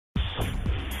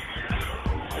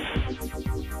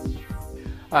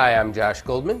Hi, I'm Josh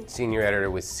Goldman, Senior Editor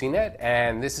with CNET,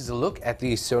 and this is a look at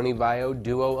the Sony Vaio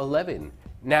Duo 11.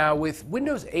 Now, with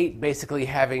Windows 8 basically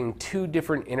having two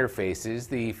different interfaces,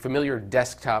 the familiar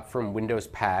desktop from Windows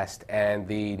past and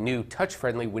the new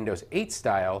touch-friendly Windows 8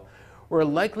 style, we're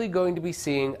likely going to be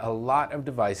seeing a lot of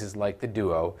devices like the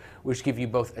Duo, which give you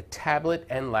both a tablet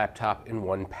and laptop in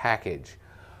one package.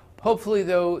 Hopefully,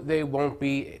 though, they won't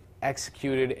be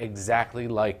executed exactly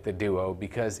like the Duo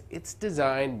because its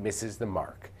design misses the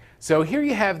mark. So here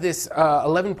you have this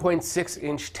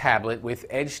 11.6-inch tablet with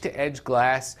edge-to-edge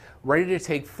glass ready to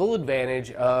take full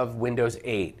advantage of Windows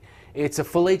 8. It's a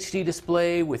full HD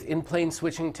display with in-plane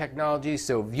switching technology,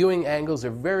 so viewing angles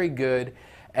are very good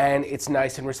and it's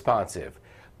nice and responsive.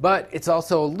 But it's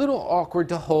also a little awkward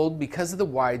to hold because of the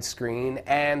widescreen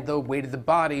and the weight of the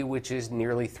body, which is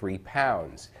nearly 3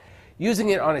 pounds. Using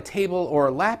it on a table or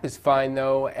a lap is fine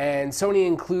though, and Sony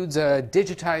includes a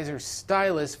digitizer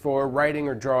stylus for writing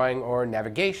or drawing or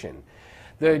navigation.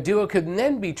 The Duo could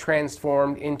then be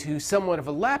transformed into somewhat of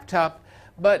a laptop,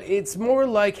 but it's more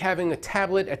like having a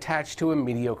tablet attached to a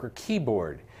mediocre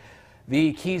keyboard.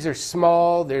 The keys are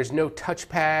small, there's no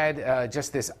touchpad,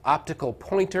 just this optical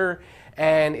pointer,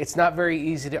 and it's not very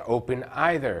easy to open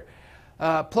either.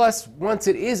 Plus, once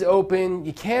it is open,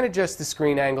 you can't adjust the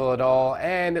screen angle at all,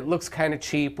 and it looks kind of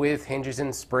cheap with hinges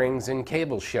and springs and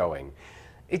cables showing.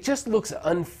 It just looks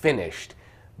unfinished.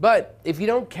 But if you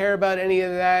don't care about any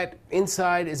of that,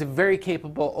 inside is a very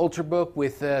capable Ultrabook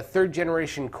with a 3rd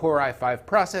generation Core i5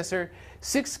 processor,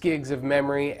 6 gigs of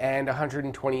memory, and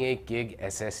 128 gig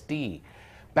SSD.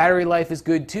 Battery life is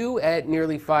good too at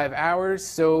nearly 5 hours,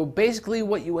 so basically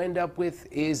what you end up with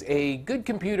is a good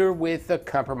computer with a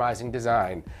compromising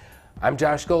design. I'm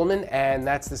Josh Goldman, and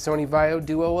that's the Sony Vaio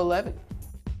Duo 11.